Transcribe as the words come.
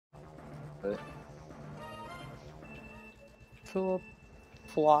Philip,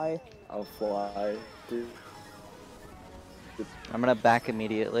 fly. I'll fly, dude. I'm gonna back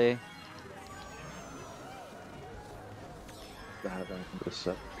immediately.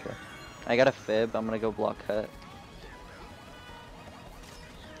 Okay. I got a fib. I'm gonna go block cut.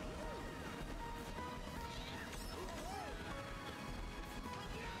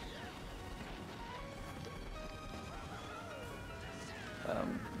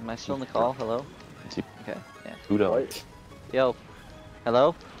 Am I still in the call? Hello? Okay, yeah. Budo. Yo.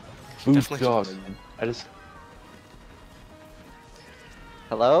 Hello? Budo. I just.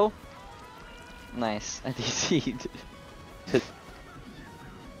 Hello? Nice. I DC'd. Hit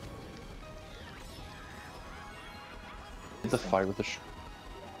the fire with the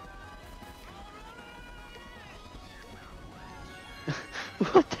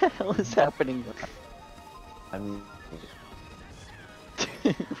What the hell is happening? I'm.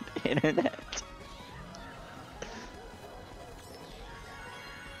 Dude, internet.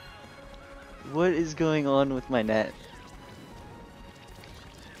 What is going on with my net?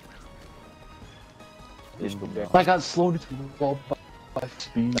 I got slowed into the wall by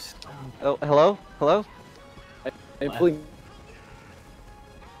speed. Oh, hello? Hello? I'm pulling.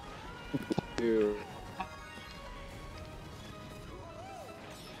 Dude.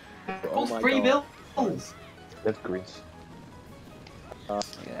 Oh my 3 God. bills! That's greens.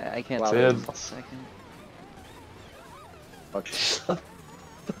 Yeah, I can't Wow. say it Fib. for a second. Fuck.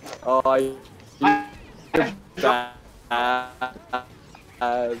 Oh, I.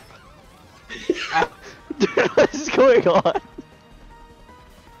 Dude, what is going on?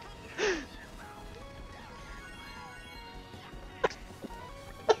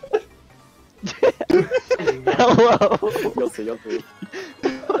 Hello? You'll see, you'll see.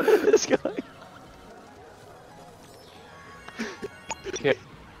 What is going on? Okay.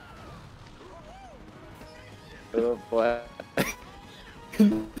 Oh, boy.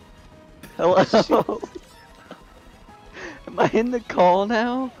 Hello? Am I in the call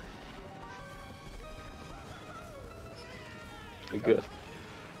now? You're good.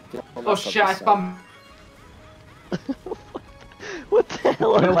 Oh shit, I spammed. What the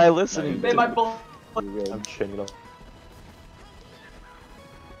hell am I listening Made my to? ball. I'm chinning up.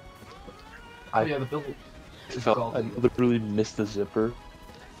 Oh yeah, the bill. I literally missed the zipper.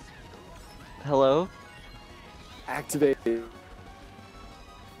 Hello? Activate.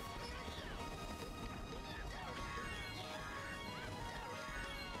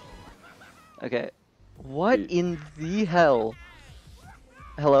 Okay. What in the hell?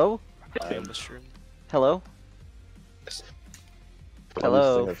 Hello? Hello?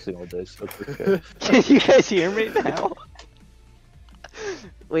 Hello? I've seen all day, so it's okay. Can you guys hear me now?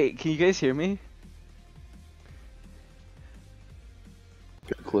 Wait, can you guys hear me?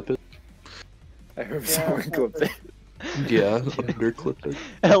 Clip it. I heard someone clip it. Yeah, underclip it.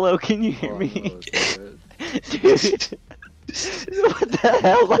 Hello, can you hear Oh, me? no, it's not Dude, what the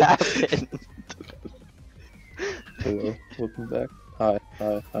hell happened? Hello, welcome back. Hi.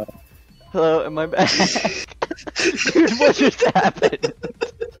 Hello, am I back? Dude, what just happened?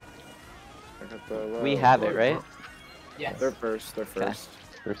 We have it, right? Yes. They're first, they're Okay.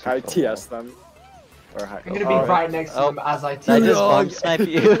 first. I TS them. Or hi. I'm gonna be right next to them as I I tell just you. bomb snipe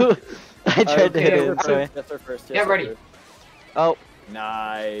you. I tried to hit Okay, him, sorry. Yes, they're first. Get ready. First. Oh,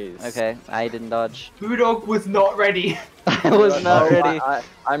 Nice. okay, I didn't dodge. Budok was not ready. I was not ready.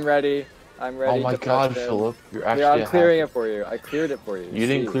 I'm ready. I'm ready. Oh my to god, touch them. Philip, you're actually. Yeah, I'm a clearing hacker. it for you. I cleared it for you. You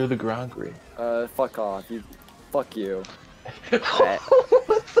didn't See? clear the ground green. Fuck off. You. Fuck you. Okay.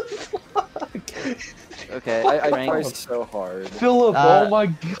 What the fuck? Okay, I Frank. tried so hard. Philip, oh my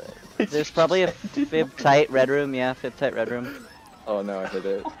god. There's probably a fib tight red room, yeah, fib tight red room. Oh no, I hit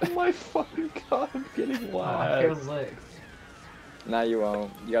it. Oh my fucking god, I'm getting Oh, I feel lagged. licked. Now you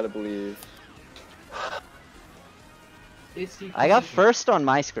won't. You gotta believe. I got first on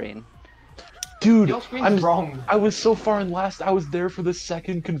my screen. Dude, Your screen's wrong. I was so far in last, I was there for the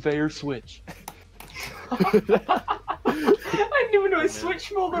second conveyor switch. I didn't even know it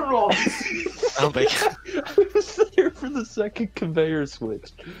switched more than wrong. I was there for the second conveyor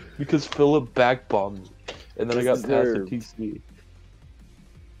switch because Philip backbombed me, and then I got past the Deserved. TC.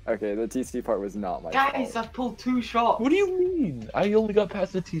 Okay, the TC part was not my Guys, fault. I've pulled 2 shots. What do you mean? I only got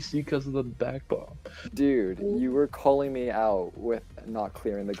past the TC because of the back bomb. Dude, you were calling me out with not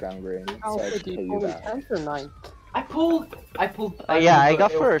clearing the ground green, so I had to tell you that. I pulled. Yeah, I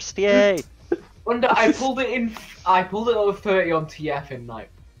got pulled it- first, yay! I pulled it over 30 on TF in night.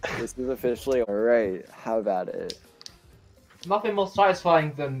 This is officially alright. Have at it. Nothing more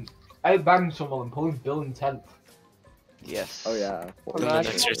satisfying than outbanging someone and pulling Bill in 10th. Yes. Oh yeah. And then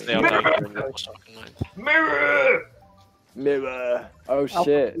seriously, I'm not even double shock in mine. Mirror! Mirror. Oh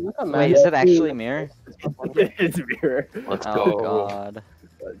shit. Wait, is it actually mirror? It's mirror. Let's Oh go. god.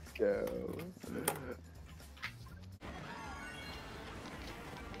 Let's go.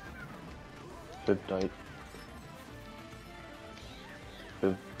 Good night.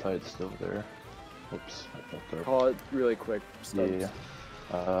 Good night's still there. Oops. Not there. Call it really quick. Stubbs.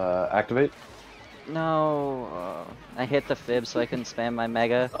 Yeah. Activate. No. I hit the fib so I couldn't spam my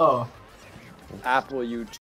mega. Oh. Apple, you